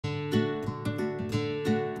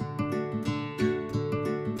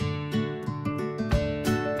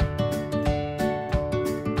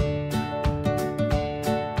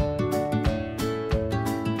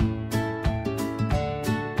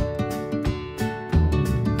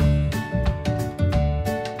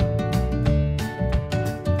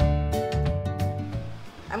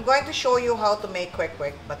going to show you how to make Kwek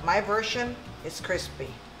Kwek, but my version is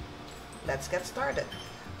crispy. Let's get started.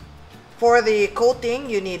 For the coating,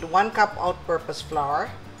 you need 1 cup all-purpose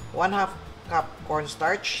flour, 1/2 cup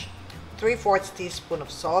cornstarch, 3/4 teaspoon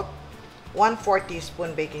of salt, 1/4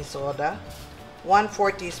 teaspoon baking soda,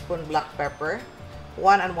 1/4 teaspoon black pepper,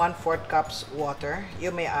 1 1/4 cups water.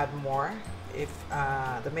 You may add more if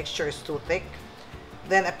the mixture is too thick.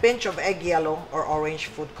 Then a pinch of egg yellow or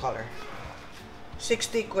orange food color.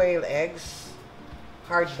 60 quail eggs,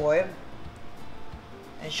 hard-boiled,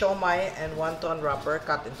 and siomai and wonton wrapper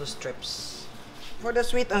cut into strips. For the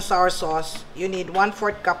sweet and sour sauce, you need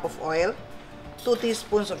 1/4 cup of oil, 2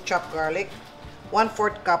 teaspoons of chopped garlic,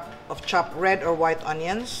 1/4 cup of chopped red or white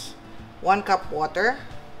onions, 1 cup water,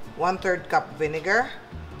 1/3 cup vinegar,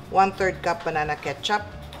 1/3 cup banana ketchup,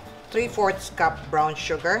 3/4 cup brown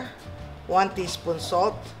sugar, 1 teaspoon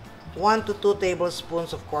salt, 1 to 2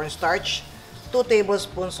 tablespoons of cornstarch, 2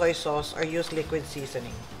 tablespoons soy sauce, or use liquid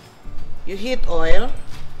seasoning. You heat oil.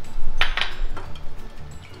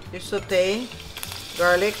 You saute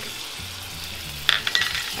garlic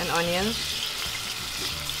and onions.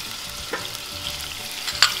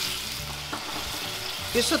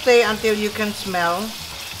 You saute until you can smell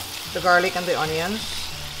the garlic and the onions.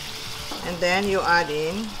 And then you add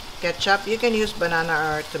in ketchup. You can use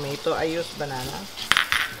banana or tomato. I use banana.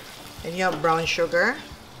 And you have brown sugar.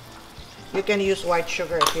 You can use white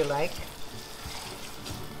sugar if you like.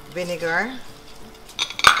 Vinegar.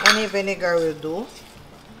 Any vinegar will do.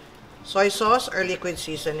 Soy sauce or liquid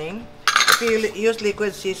seasoning. If you use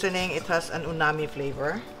liquid seasoning, it has an umami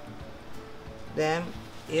flavor. Then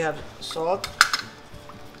you have salt.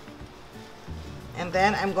 And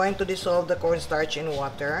then I'm going to dissolve the cornstarch in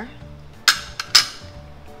water.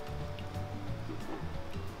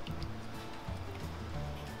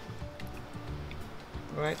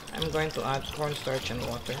 Right, I'm going to add cornstarch and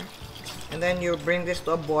water. And then you bring this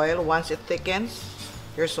to a boil. Once it thickens,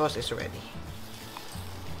 your sauce is ready.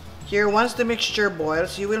 Here, once the mixture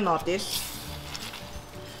boils, you will notice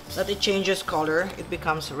that it changes color. It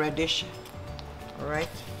becomes reddish.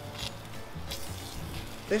 Alright.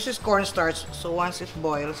 This is cornstarch, so once it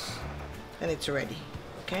boils, then it's ready.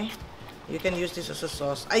 Okay? You can use this as a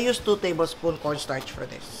sauce. I use 2 tablespoons cornstarch for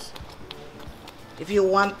this. If you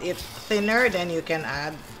want it thinner, then you can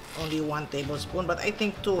add only 1 tablespoon, but I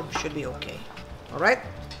think 2 should be okay. Alright,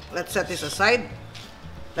 let's set this aside.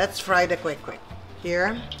 Let's fry the Kwek Kwek.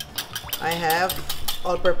 Here, I have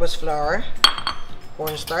all-purpose flour,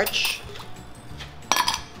 cornstarch,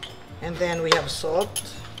 and then we have salt,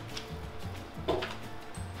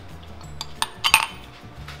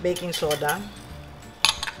 baking soda,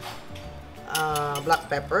 black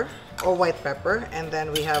pepper or white pepper, and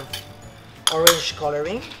then we have orange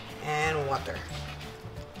coloring and water.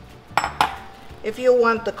 If you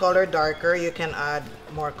want the color darker, you can add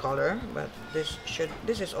more color, but this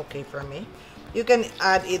is okay for me. You can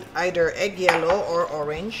add it either egg yellow or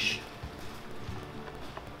orange.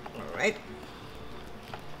 All right.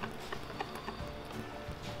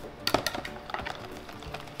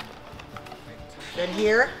 Then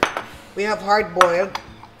here we have hard-boiled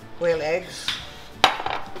quail eggs,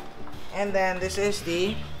 and then this is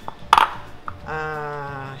the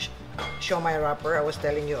siomai wrapper I was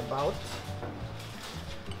telling you about.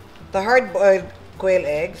 The hard-boiled quail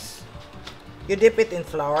eggs, you dip it in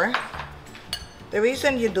flour. The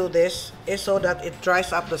reason you do this is so that it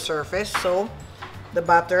dries up the surface, so the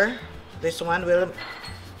batter, this one, will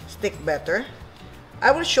stick better.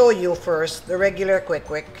 I will show you first the regular Kwek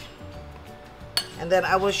Kwek, and then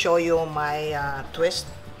I will show you my twist.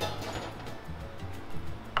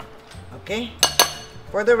 Okay,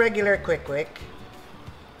 for the regular Kwek Kwek,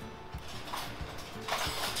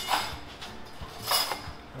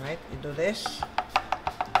 alright, you do this.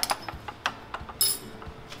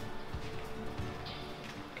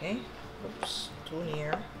 Okay, oops, too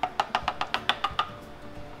near.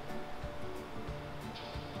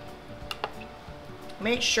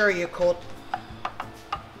 Make sure you coat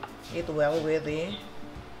it well with the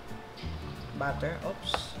batter.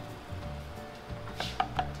 Oops.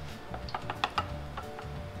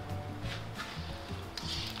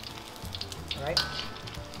 Alright,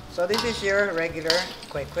 so this is your regular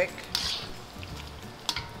Kwek Kwek.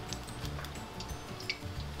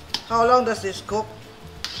 How long does this cook?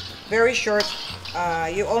 Very short.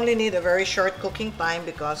 You only need a very short cooking time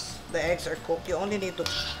because the eggs are cooked. You only need to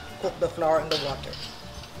cook the flour and the water.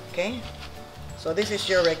 Okay, so this is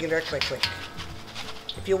your regular Kwek Kwek.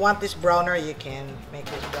 If you want this browner, you can make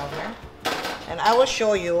it browner. And I will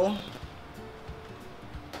show you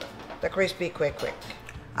the crispy Kwek Kwek.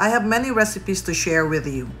 I have many recipes to share with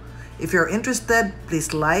you. If you're interested,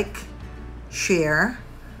 please like, share,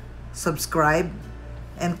 subscribe,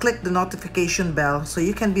 and click the notification bell so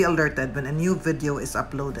you can be alerted when a new video is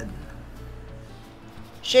uploaded.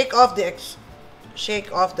 Shake off the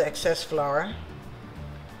excess flour.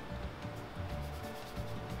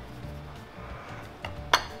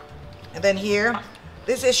 And then here,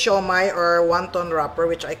 this is siomai or wonton wrapper,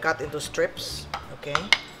 which I cut into strips. Okay.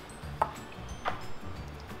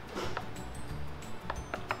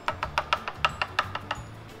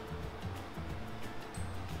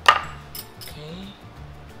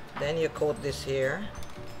 Then you coat this here.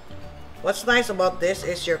 What's nice about this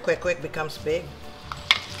is your Kwek Kwek becomes big.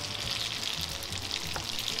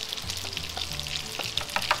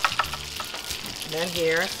 Then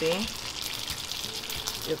here, see,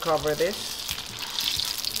 you cover this.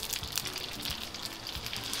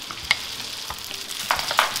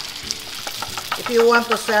 If you want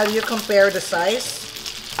to sell, you compare the size.